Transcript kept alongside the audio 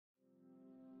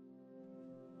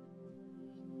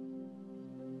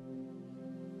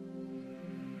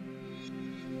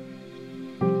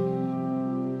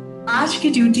آج کی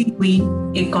duty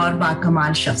queen ایک اور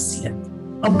باکمال شخصیت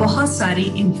اور بہت ساری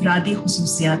انفرادی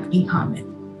خصوصیات کی حامل.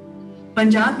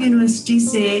 پنجاب یونیورسٹی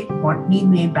سے باٹنی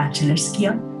میں بیچلرز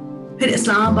کیا، پھر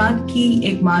اسلام آباد کی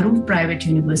ایک معروف پرائیویٹ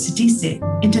یونیورسٹی سے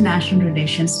انٹرنیشنل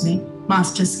ریلیشنز میں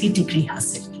ماسٹرز کی ڈگری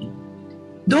حاصل کی.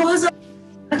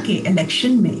 2000 کے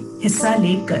الیکشن میں حصہ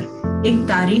لے کر ایک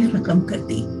تاریخ رقم کر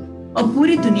دی اور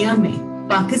پوری دنیا میں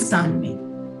پاکستان میں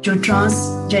جو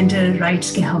ٹرانسجینڈر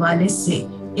رائٹس کے حوالے سے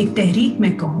ایک تحریک میں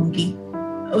کہوں گی،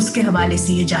 اس کے حوالے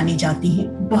سے یہ جانی جاتی ہیں.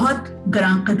 بہت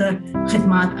گراں قدر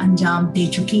خدمات انجام دے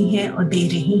چکی ہیں اور دے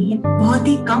رہی ہیں. بہت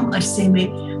ہی کم عرصے میں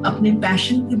اپنے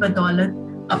پیشن کی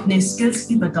بدولت، اپنے اسکلز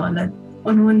کی بدولت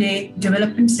انہوں نے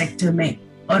ڈیولپمنٹ سیکٹر میں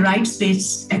اور رائٹس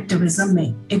بیسڈ ایکٹیویزم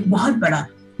میں ایک بہت بڑا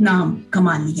نام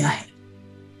کما لیا ہے.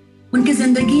 ان کی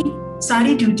زندگی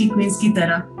ساری ڈیوٹی کوئنز کی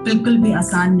طرح بالکل بھی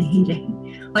آسان نہیں رہی،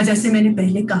 اور جیسے میں نے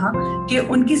پہلے کہا کہ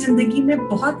ان کی زندگی میں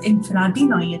بہت انفرادی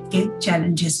نوعیت کے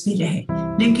چیلنجز بھی رہے،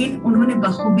 لیکن انہوں نے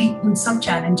بخوبی ان سب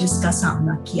چیلنجز کا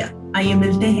سامنا کیا. آئیے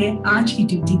ملتے ہیں آج کی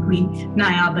ڈیوٹی کوئین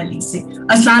نایاب علی سے.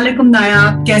 السلام علیکم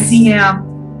نایاب، کیسی ہیں آپ؟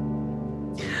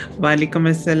 وعلیکم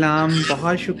السلام.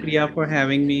 بہت شکریہ for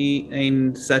having me in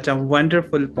such a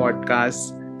wonderful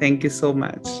podcast. Thank you so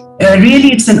much. Really,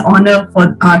 it's an honor for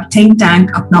our think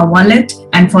tank Apna Wallet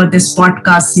and for this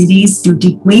podcast series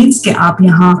Duty Queens کہ آپ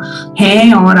یہاں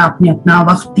ہیں اور آپ نے اپنا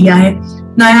وقت دیا ہے.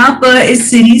 نایاب، اس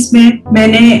سیریز میں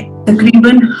نے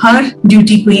تقریباً ہر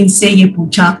ڈیوٹی کوئین سے یہ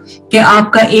پوچھا کہ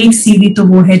آپ کا ایک سی وی تو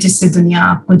وہ ہے جس سے دنیا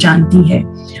آپ کو جانتی ہے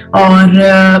اور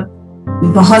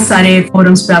بہت سارے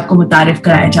فورمز پہ آپ کو متعارف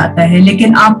کرایا جاتا ہے،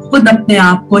 لیکن آپ خود اپنے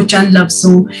آپ کو چند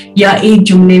لفظوں یا ایک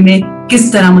جملے میں کس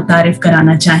طرح متعارف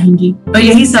کرانا چاہیں گی؟ اور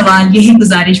یہی سوال، یہی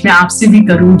گزارش میں آپ سے بھی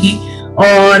کروں گی،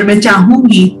 اور میں چاہوں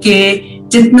گی کہ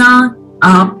جتنا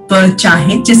آپ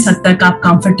چاہیں، جس حد تک آپ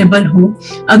کمفرٹیبل ہوں،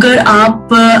 اگر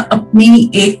آپ اپنی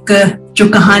ایک جو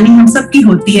کہانی ہم سب کی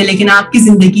ہوتی ہے لیکن آپ کی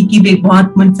زندگی کی بھی ایک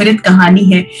بہت منفرد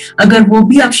کہانی ہے، اگر وہ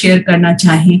بھی آپ شیئر کرنا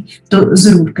چاہیں تو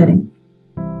ضرور کریں.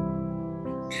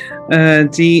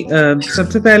 جی،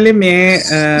 سب سے پہلے میں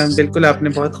بالکل آپ نے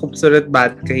بہت خوبصورت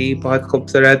بات کہی، بہت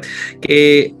خوبصورت کہ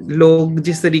لوگ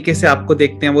جس طریقے سے آپ کو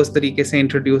دیکھتے ہیں وہ اس طریقے سے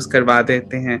انٹروڈیوس کروا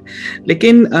دیتے ہیں،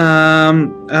 لیکن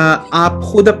آپ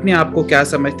خود اپنے آپ کو کیا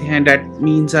سمجھتے ہیں؟ That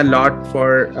means a lot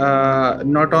for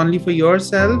not only for your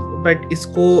self but اس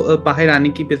کو باہر آنے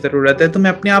کی بھی ضرورت ہے. تو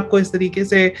میں اپنے آپ کو اس طریقے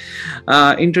سے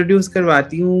انٹروڈیوس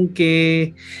کرواتی ہوں کہ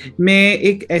میں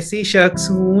ایک ایسی شخص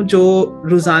ہوں جو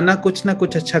روزانہ کچھ نہ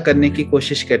کچھ اچھا کرنے کی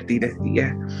کوشش کرتی رہتی ہے.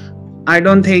 I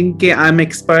don't think کہ I'm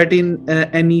expert in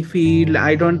any field.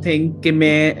 I don't think کہ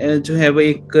میں جو ہے وہ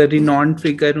ایک renowned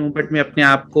figure ہوں، بٹ میں اپنے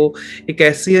آپ کو ایک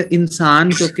ایسی انسان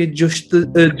جو کہ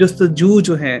جستجو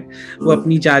جو ہے وہ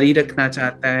اپنی جاری رکھنا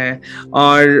چاہتا ہے،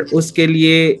 اور اس کے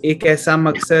لیے ایک ایسا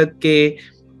مقصد کہ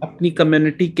اپنی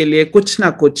کمیونٹی کے لیے کچھ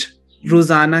نہ کچھ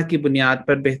روزانہ کی بنیاد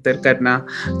پر بہتر کرنا.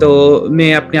 تو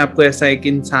میں اپنے آپ کو ایسا ایک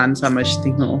انسان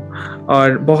سمجھتی ہوں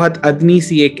اور بہت ادنی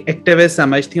سی ایک ایکٹیوسٹ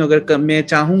سمجھتی ہوں. اگر میں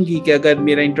چاہوں گی کہ اگر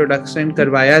میرا انٹروڈکشن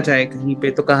کروایا جائے کہیں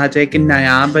پہ تو کہا جائے کہ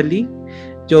نایاب علی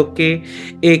جو کہ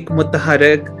ایک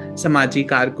متحرک سماجی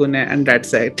کارکن ہے، اینڈ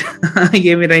دیٹس اٹ.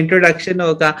 یہ میرا انٹروڈکشن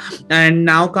ہوگا. اینڈ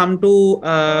ناؤ کم ٹو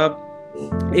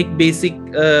ایک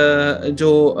بیسک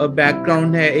جو بیک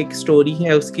گراؤنڈ ہے، ایک سٹوری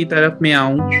ہے، اس کی طرف میں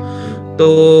آؤں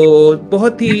تو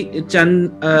بہت ہی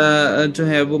چند جو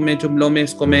ہے وہ میں جملوں میں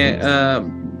اس کو میں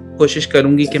کوشش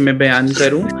کروں گی کہ میں بیان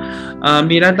کروں.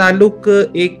 میرا تعلق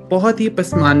ایک بہت ہی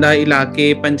پسماندہ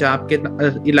علاقے، پنجاب کے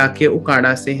علاقے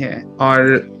اکاڑا سے ہے،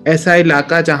 اور ایسا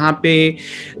علاقہ جہاں پہ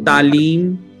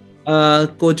تعلیم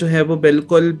کو جو ہے وہ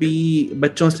بالکل بھی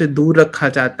بچوں سے دور رکھا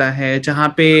جاتا ہے، جہاں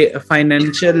پہ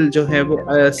فائنینشیل جو ہے وہ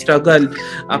اسٹرگل،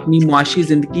 اپنی معاشی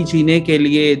زندگی جینے کے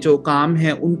لیے جو کام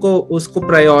ہے ان کو اس کو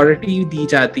پرائیورٹی دی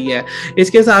جاتی ہے.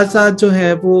 اس کے ساتھ ساتھ جو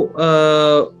ہے وہ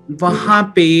وہاں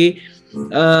پہ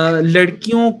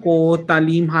لڑکیوں کو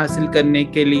تعلیم حاصل کرنے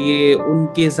کے لیے ان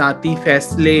کے ذاتی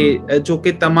فیصلے جو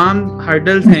کہ تمام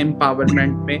ہرڈلز ہیں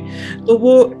امپاورمنٹ میں، تو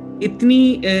وہ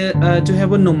اتنی جو ہے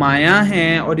وہ نمایاں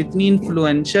ہیں اور اتنی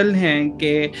انفلوئنشل ہیں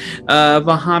کہ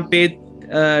وہاں پہ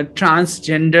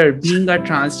ٹرانسجینڈر، بینگ اے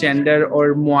ٹرانسجینڈر اور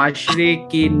معاشرے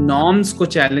کے نارمز کو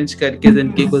چیلنج کر کے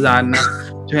زندگی گزارنا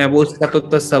جو ہے وہ اس کا تو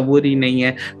تصور ہی نہیں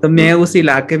ہے. تو میں اس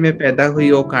علاقے میں پیدا ہوئی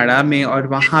اوکاڑا میں، اور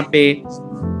وہاں پہ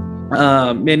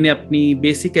میں نے اپنی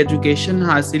بیسک ایجوکیشن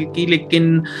حاصل کی،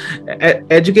 لیکن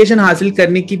ایجوکیشن حاصل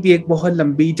کرنے کی بھی ایک بہت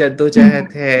لمبی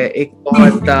جدوجہد ہے. ایک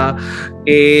بہت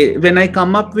when I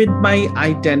come up with my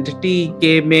identity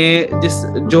کہ میں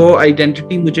جو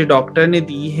آئیڈینٹی مجھے ڈاکٹر نے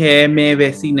دی ہے میں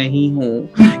ویسی نہیں ہوں،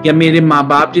 یا میرے ماں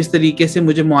باپ جس طریقے سے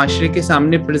مجھے معاشرے کے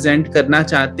سامنے پریزنٹ کرنا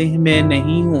چاہتے ہیں میں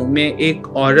نہیں ہوں. میں ایک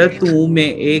عورت ہوں, میں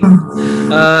ایک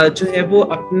جو ہے وہ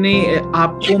اپنے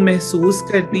آپ کو محسوس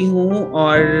کرتی ہوں,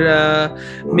 اور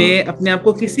میں اپنے آپ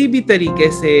کو کسی بھی طریقے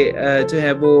سے جو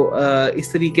ہے وہ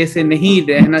اس طریقے سے نہیں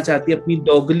رہنا چاہتی اپنی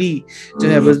دوگلی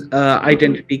جو ہے وہ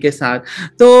آئیڈینٹی کے ساتھ.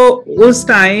 تو اس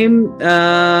ٹائم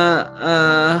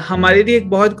ہمارے لیے ایک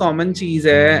بہت کامن چیز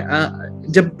ہے,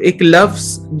 جب ایک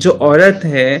لفظ جو عورت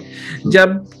ہے جب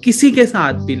کسی کے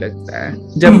ساتھ بھی لگتا ہے,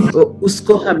 جب اس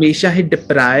کو ہمیشہ ہی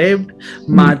ڈپرائیوڈ,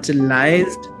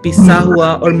 مارجنلائزڈ, پسا ہوا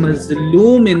اور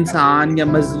مظلوم انسان یا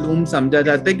مظلوم سمجھا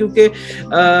جاتا ہے. کیونکہ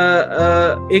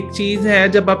ایک چیز ہے,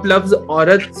 جب آپ لفظ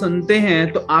عورت سنتے ہیں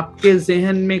تو آپ کے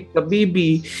ذہن میں کبھی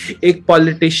بھی ایک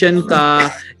پولیٹیشین کا,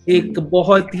 ایک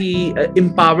بہت ہی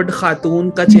امپاورڈ خاتون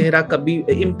کا چہرہ, کبھی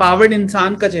امپاورڈ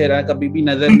انسان کا چہرہ کبھی بھی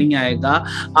نظر نہیں آئے گا.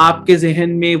 آپ کے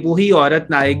ذہن میں وہی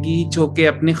عورت آئے گی جو کہ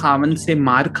اپنے خاوند سے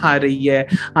مار کھا رہی ہے.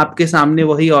 آپ کے سامنے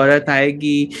وہی عورت آئے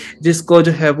گی جس کو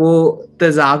جو ہے وہ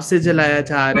تیزاب سے جلایا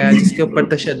جا رہا ہے, جس کے اوپر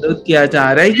تشدد کیا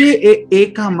جا رہا ہے. یہ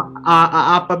ایک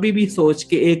آپ ابھی بھی سوچ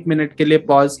کے 1 منٹ کے لیے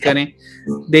پاز کریں,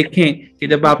 دیکھیں کہ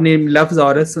جب آپ نے لفظ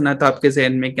عورت سنا تو آپ کے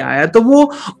ذہن میں کیا آیا. تو وہ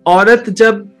عورت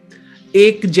جب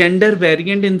ایک جینڈر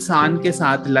ویرینٹ انسان کے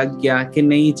ساتھ لگ گیا کہ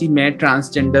نہیں جی میں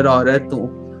ٹرانسجینڈر عورت ہوں,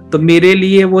 تو میرے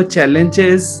لیے وہ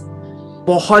چیلنجز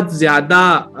بہت زیادہ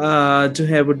جو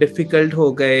ہے وہ ڈیفیکلٹ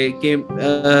ہو گئے. کہ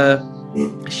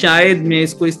شاید میں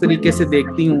اس کو اس طریقے سے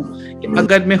دیکھتی ہوں کہ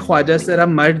اگر میں خواجہ سرا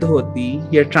مرد ہوتی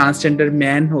یا ٹرانسجینڈر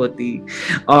مین ہوتی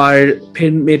اور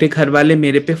پھر میرے گھر والے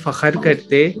میرے پہ فخر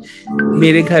کرتے,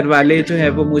 میرے گھر والے جو ہے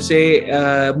وہ مجھے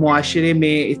معاشرے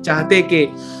میں چاہتے کہ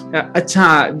اچھا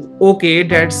اوکے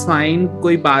دیٹس فائن,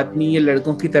 کوئی بات نہیں, یہ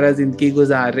لڑکوں کی طرح زندگی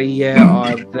گزار رہی ہے,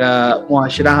 اور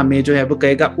معاشرہ ہمیں جو ہے وہ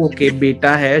کہے گا اوکے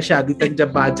بیٹا ہے, شادی تک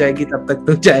جب بات جائے گی تب تک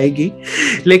تو جائے گی.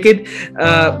 لیکن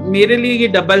میرے لیے یہ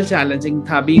ڈبل چیلنجنگ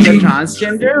تھا, بینگ اے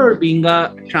ٹرانسجینڈر اور بینگ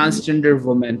اے ٹرانسجینڈر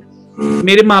وومن.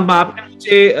 میرے ماں باپ نے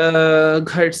مجھے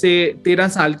گھر سے 13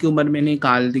 سال کی عمر میں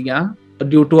نکال دیا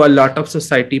due to a lot of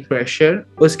society pressure.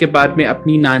 اس کے بعد میں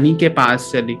اپنی نانی کے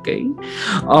پاس چلی گئی,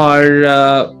 اور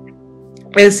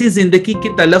ایسی زندگی کے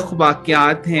تلخ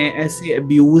واقعات ہیں, ایسے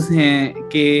ابیوز ہیں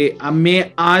کہ میں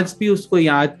آج بھی اس کو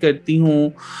یاد کرتی ہوں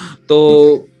تو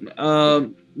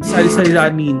ساری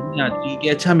رات نیند نہیں آتی کہ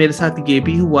اچھا میرے ساتھ یہ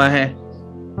بھی ہوا ہے.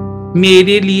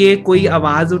 میرے لیے کوئی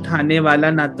آواز اٹھانے والا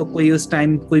نہ تو کوئی اس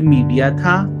ٹائم کوئی میڈیا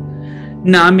تھا,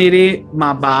 نہ میرے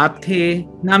ماں باپ تھے,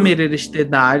 نہ میرے رشتے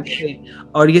دار تھے,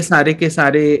 اور یہ سارے کے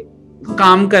سارے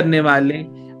کام کرنے والے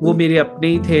وہ میرے اپنے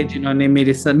ہی تھے جنہوں نے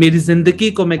میری زندگی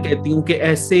کو, میں کہتی ہوں کہ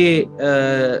ایسے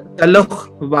تلخ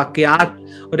واقعات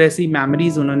اور ایسی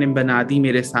میموریز انہوں نے بنا دی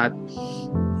میرے ساتھ.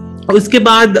 اس کے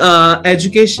بعد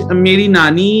ایجوکیشن, میری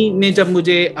نانی نے جب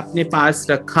مجھے اپنے پاس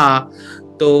رکھا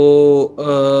تو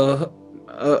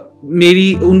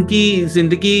میری ان کی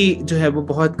زندگی جو ہے وہ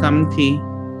بہت کم تھی.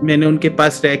 میں نے ان کے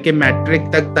پاس رہ کے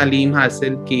میٹرک تک تعلیم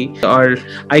حاصل کی, اور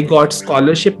I got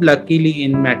scholarship luckily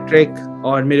in matric,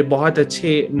 اور میرے بہت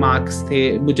اچھے مارکس تھے.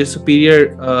 مجھے سپیریئر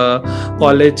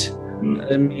کالج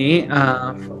میں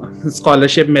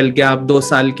اسکالرشپ مل گیا اب 2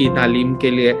 سال کی تعلیم کے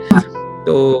لیے.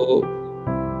 تو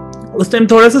اس ٹائم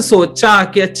تھوڑا سا سوچا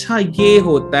کہ اچھا یہ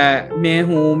ہوتا ہے, میں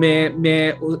ہوں,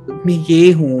 میں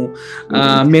یہ ہوں,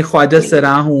 میں خواجہ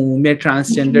سرا ہوں, میں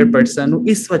ٹرانسجینڈر پرسن ہوں,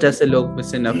 اس وجہ سے لوگ مجھ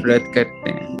سے نفرت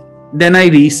کرتے ہیں. دین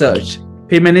آئی ریسرچ,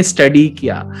 پھر میں نے اسٹڈی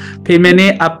کیا, پھر میں نے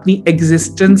اپنی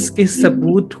ایگزسٹنس کے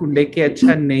ثبوت ڈھونڈے کہ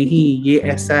اچھا نہیں یہ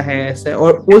ایسا ہے ایسا ہے.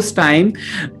 اور اس ٹائم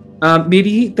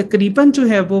میری تقریباً جو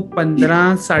ہے وہ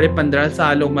 15-15.5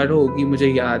 سال عمر ہوگی مجھے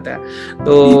یاد ہے.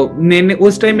 تو میں نے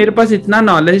اس ٹائم میرے پاس اتنا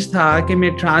نالج تھا کہ میں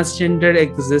transgender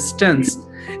existence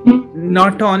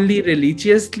not only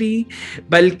religiously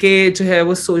بلکہ جو ہے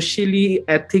وہ socially,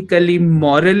 ethically,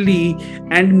 morally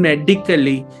and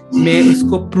medically میں اس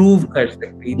کو پروو کر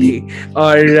سکتی تھی.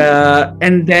 اور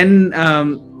اینڈ دین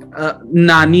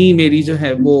نانی میری جو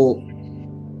ہے وہ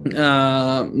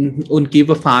ان کی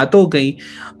وفات ہو گئی,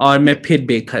 اور میں پھر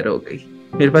بے گھر ہو گئی,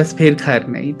 میرے پاس پھر گھر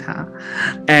نہیں تھا.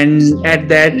 And at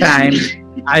that time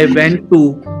I went to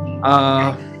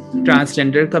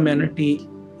transgender community,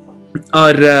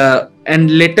 اور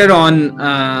اینڈ لیٹر آن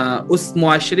اس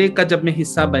معاشرے کا جب میں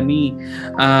حصہ بنی,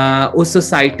 اس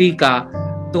سوسائٹی کا,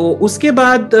 تو اس کے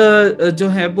بعد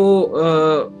جو ہے وہ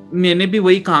میں نے بھی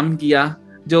وہی کام کیا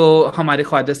جو ہمارے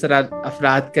خواجہ سرا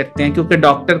افراد کرتے ہیں, کیونکہ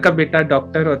ڈاکٹر کا بیٹا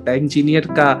ڈاکٹر ہوتا ہے,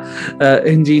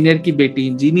 انجینئر کی بیٹی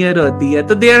انجینئر ہوتی ہے.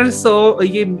 تو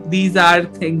دیز آر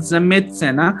تھنگز, myths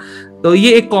ہے نا, تو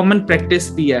یہ ایک کامن پریکٹس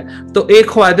بھی ہے. تو ایک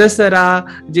خواجہ سرا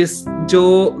جو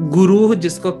گرو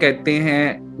جس کو کہتے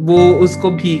ہیں وہ اس کو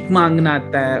بھیک مانگنا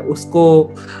آتا ہے, اس کو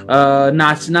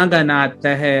ناچنا گانا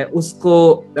آتا ہے, اس کو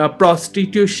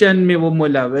پروسٹیٹیوشن میں وہ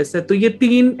ملوث ہے. تو یہ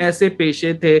 3 ایسے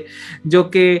پیشے تھے جو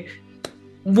کہ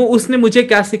وہ اس نے مجھے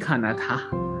کیا سکھانا تھا.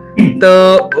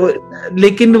 تو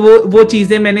لیکن وہ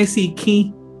چیزیں میں نے سیکھی,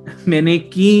 میں نے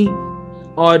کی,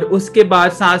 اور اس کے بعد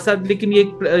ساتھ ساتھ لیکن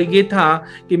یہ تھا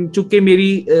کہ چونکہ میری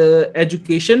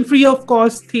ایجوکیشن فری آف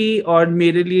کاسٹ تھی اور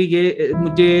میرے لیے یہ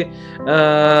مجھے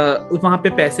وہاں پہ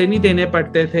پیسے نہیں دینے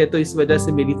پڑتے تھے, تو اس وجہ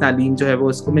سے میری تعلیم جو ہے وہ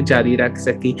اس کو میں جاری رکھ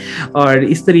سکی, اور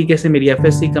اس طریقے سے میری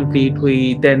FSc کمپلیٹ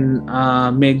ہوئی. دین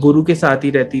میں گرو کے ساتھ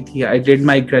ہی رہتی تھی. I did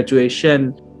my graduation.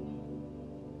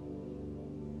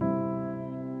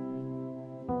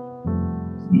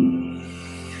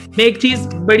 میں ایک چیز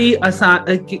بڑی آسان,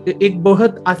 ایک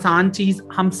بہت آسان چیز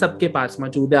ہم سب کے پاس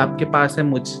موجود ہے, آپ کے پاس ہے,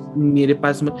 میرے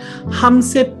پاس ہم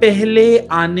سے پہلے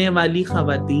آنے والی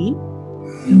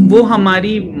خواتین وہ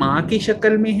ہماری ماں کی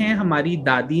شکل میں ہیں, ہماری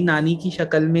دادی نانی کی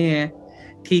شکل میں ہیں,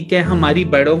 ٹھیک ہے, ہماری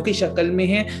بڑوں کی شکل میں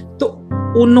ہیں. تو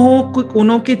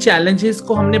انہوں کے چیلنجز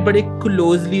کو ہم نے بڑے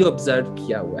کلوزلی آبزرو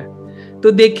کیا ہوا ہے. تو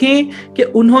دیکھیں کہ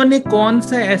انہوں نے کون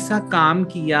سا ایسا کام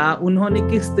کیا, انہوں نے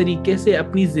کس طریقے سے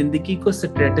اپنی زندگی کو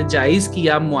سٹریٹجائز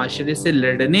کیا معاشرے سے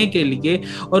لڑنے کے لیے,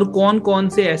 اور کون کون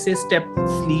سے ایسے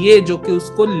سٹیپس لیے جو کہ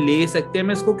اس کو لے سکتے ہیں.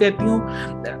 میں اس کو کہتی ہوں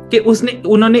کہ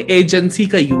انہوں نے ایجنسی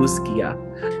کا یوز کیا.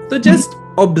 تو جسٹ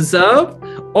آبزرو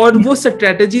اور وہ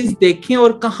سٹریٹجیز دیکھیں,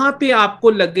 اور کہاں پہ آپ کو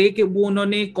لگے کہ وہ انہوں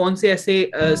نے کون سے ایسے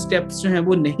سٹیپس جو ہیں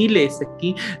وہ نہیں لے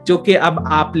سکی جو کہ اب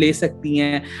آپ لے سکتی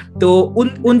ہیں. تو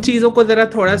ان چیزوں کو ذرا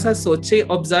تھوڑا سا سوچیں,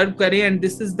 آبزرو کریں, and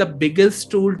this is the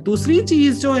biggest tool. دوسری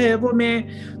چیز جو ہے وہ میں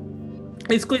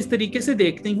اس کو اس طریقے سے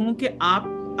دیکھتی ہوں کہ آپ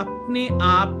اپنے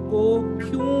آپ کو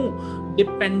کیوں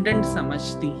ڈیپینڈنٹ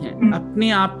سمجھتی ہیں.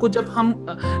 اپنے آپ کو جب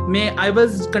میں I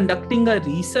was conducting a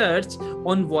research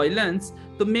on violence,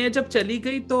 تو میں جب چلی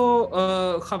گئی تو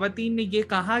خواتین نے یہ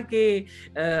کہا کہ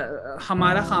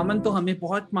ہمارا خامن تو ہمیں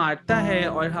بہت مارتا ہے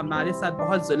اور ہمارے ساتھ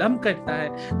بہت ظلم کرتا ہے.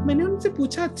 میں نے ان سے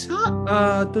پوچھا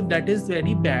اچھا تو that is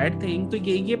very bad thing, تو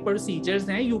یہ پروسیجرز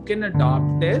ہیں, یو کین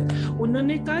اڈاپٹ دس. انہوں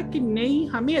نے کہا کہ نہیں,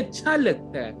 ہمیں اچھا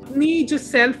لگتا ہے. اپنی جو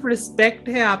سیلف ریسپیکٹ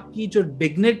ہے, آپ کی جو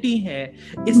ڈگنیٹی ہے,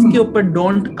 اس کے اوپر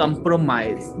ڈونٹ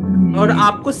کمپرومائز, اور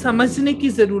آپ کو سمجھنے کی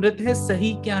ضرورت ہے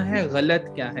صحیح کیا ہے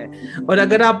غلط کیا ہے. اور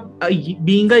اگر آپ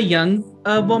بینگ اے ینگ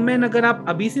وومن اگر آپ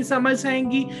ابھی سے سمجھ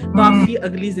جائیں گی تو آپ کی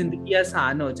اگلی زندگی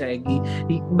آسان ہو جائے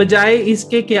گی, بجائے اس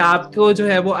کے کہ آپ کو جو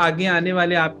ہے وہ آگے آنے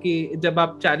والے آپ کی جب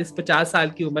آپ 40-50 سال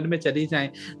کی عمر میں چلی جائیں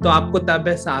تو آپ کو تب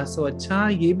احساس ہو اچھا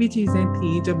یہ بھی چیزیں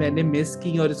تھیں جو میں نے مس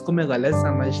کی اور اس کو میں غلط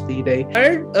سمجھتی رہی.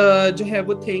 جو ہے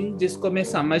وہ تھنگ جس کو میں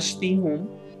سمجھتی ہوں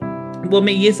وہ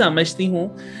میں یہ سمجھتی ہوں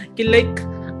کہ لائک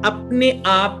اپنے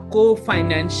آپ کو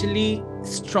فائنینشلی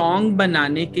اسٹرانگ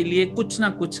بنانے کے لیے کچھ نہ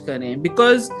کچھ کریں.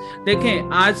 بیکاز دیکھیں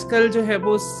آج کل جو ہے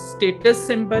وہ اسٹیٹس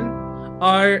سمبل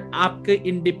اور آپ کے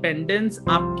انڈیپینڈنس,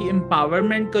 آپ کی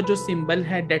امپاورمنٹ کا جو سمبل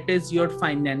ہے that is your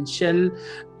financial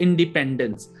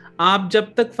independence. آپ جب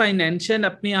تک فائنینشیل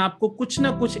اپنے آپ کو کچھ نہ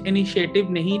کچھ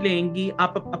انیشیٹو نہیں لیں گی,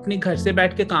 آپ اپنے گھر سے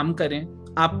بیٹھ کے کام کریں,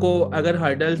 آپ کو اگر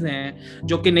ہرڈلز ہیں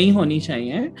جو کہ نہیں ہونی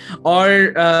چاہیے, اور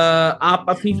آپ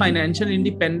اپنی فائنینشیل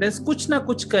انڈیپینڈنس کچھ نہ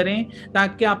کچھ کریں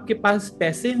تاکہ آپ کے پاس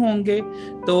پیسے ہوں گے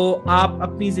تو آپ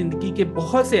اپنی زندگی کے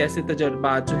بہت سے ایسے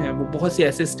تجربات جو ہیں وہ بہت سے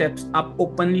ایسے سٹیپس آپ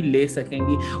اوپنلی لے سکیں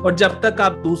گی. اور جب تک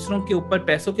آپ دوسروں کے اوپر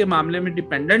پیسوں کے معاملے میں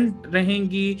ڈیپینڈنٹ رہیں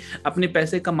گی, اپنے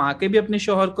پیسے کما کے بھی اپنے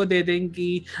شوہر کو دے دیں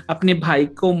گی, اپنے بھائی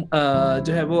کو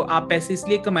جو ہے وہ آپ پیسے اس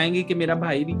لیے کمائیں گی کہ میرا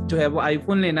بھائی جو ہے وہ آئی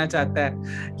فون لینا چاہتا ہے,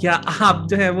 یا آپ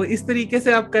جو ہے وہ اس طریقے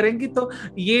سے آپ کریں گی, تو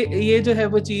یہ جو ہے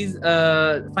وہ چیز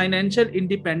financial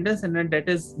independence that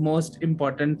is most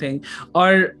important thing.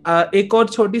 اور ایک اور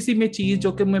چھوٹی سی میں چیز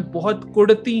جو کہ میں بہت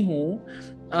کڑتی ہوں,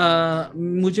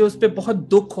 مجھے اس پہ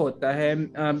بہت دکھ ہوتا ہے,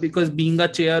 because being a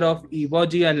chair of EVA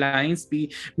G alliance بھی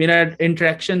میرا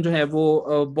انٹریکشن جو ہے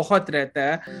وہ بہت رہتا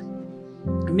ہے.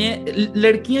 میں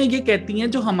لڑکیاں یہ کہتی ہیں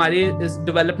جو ہمارے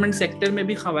ڈیولپمنٹ سیکٹر میں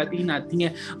بھی خواتین آتی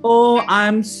ہیں, او آئی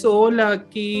ایم سو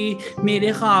لکی,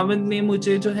 میرے خاوند نے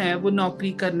مجھے جو ہے وہ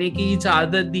نوکری کرنے کی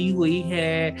اجازت دی ہوئی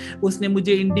ہے, اس نے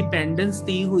مجھے انڈیپینڈنس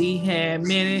دی ہوئی ہے,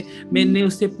 میں نے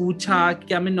اس سے پوچھا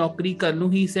کیا میں نوکری کر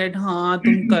لوں, ہی سیڈ ہاں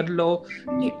تم کر لو.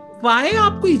 وائی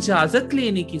آپ کو اجازت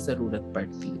لینے کی ضرورت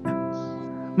پڑتی ہے؟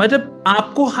 مطلب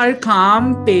آپ کو ہر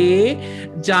کام پہ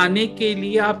جانے کے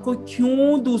لیے آپ کو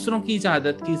کیوں دوسروں کی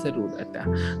اجازت کی ضرورت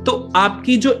ہے؟ تو آپ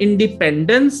کی جو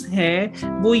انڈیپینڈنس ہے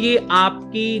وہ یہ آپ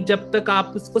کی جب تک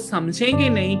آپ اس کو سمجھیں گے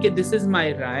نہیں کہ دس از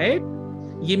مائی رائٹ,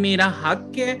 یہ میرا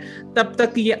حق ہے, تب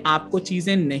تک یہ آپ کو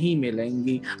چیزیں نہیں ملیں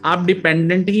گی. آپ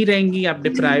ڈیپینڈنٹ ہی رہیں گی, آپ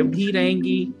ڈپرائیوڈ ہی رہیں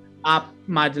گی, آپ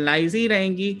مارجنلائز ہی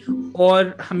رہیں گی. اور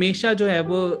ہمیشہ جو ہے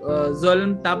وہ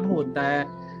ظلم تب ہوتا ہے,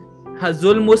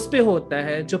 ظلم اس پہ ہوتا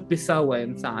ہے جو پسا ہوا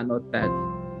انسان ہوتا ہے.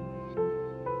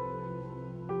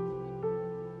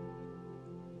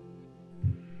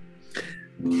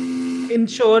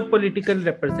 Ensure political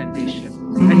representation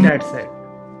and that's it.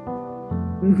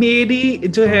 میری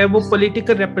جو ہے وہ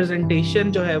پولیٹیکل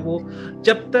ریپرزنٹیشن جو ہے وہ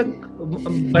جب تک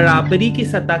برابری کی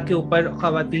سطح کے اوپر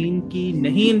خواتین کی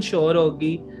نہیں انشور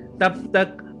ہوگی تب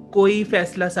تک کوئی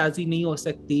فیصلہ سازی نہیں ہو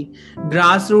سکتی,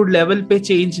 گراس روٹ لیول پہ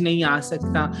چینج نہیں آ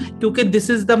سکتا, کیونکہ دس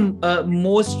is the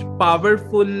most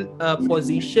powerful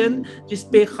position جس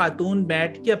پہ خاتون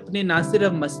بیٹھ کے اپنے نہ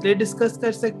صرف مسئلے ڈسکس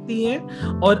کر سکتی ہیں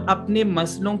اور اپنے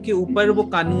مسئلوں کے اوپر وہ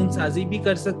قانون سازی بھی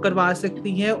کروا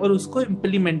سکتی ہے اور اس کو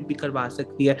امپلیمنٹ بھی کروا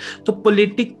سکتی ہے. تو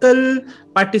political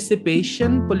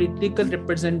participation, political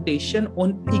representation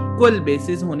on equal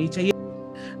basis ہونی چاہیے.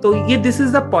 تو یہ دس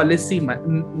is the policy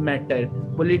metre,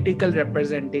 political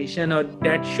representation, اور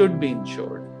دیٹ شوڈ بی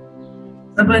انشورڈ.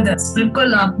 زبردست,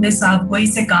 بالکل آپ نے صاحب گوئی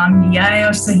سے کام لیا ہے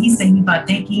اور صحیح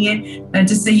باتیں کی ہیں,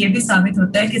 جس سے یہ بھی ثابت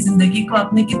ہوتا ہے کہ زندگی کو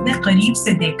آپ نے کتنے قریب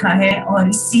سے دیکھا ہے اور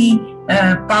اسی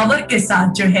پاور کے ساتھ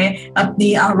جو ہے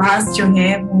اپنی آواز جو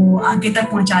ہے وہ آگے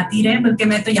تک پہنچاتی رہے. بلکہ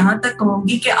میں تو یہاں تک کہوں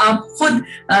گی کہ آپ خود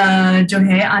جو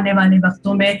ہے آنے والے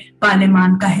وقتوں میں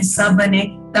پارلیمان کا حصہ بنے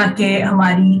تاکہ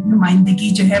ہماری نمائندگی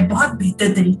جو ہے بہت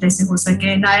بہتر طریقے سے ہو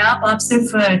سکے. نایاب, آپ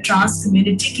صرف ٹرانس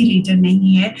کمیونٹی کی لیڈر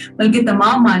نہیں ہے بلکہ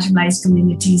تمام مارجنلائز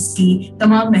کمیونٹیز کی,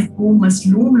 تمام محکوم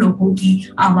مظلوم لوگوں کی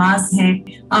آواز ہیں.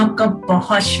 آپ کا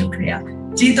بہت شکریہ.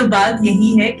 جی, تو بات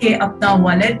یہی ہے کہ اپنا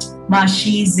والٹ,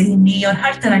 معاشی, ذہنی اور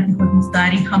ہر طرح کی خود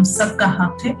مختاری ہم سب کا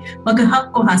حق ہے, مگر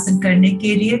حق کو حاصل کرنے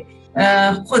کے لیے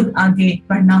خود آگے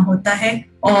بڑھنا ہوتا ہے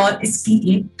اور اس کی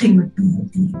ایک قیمت بھی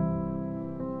ہوتی ہے.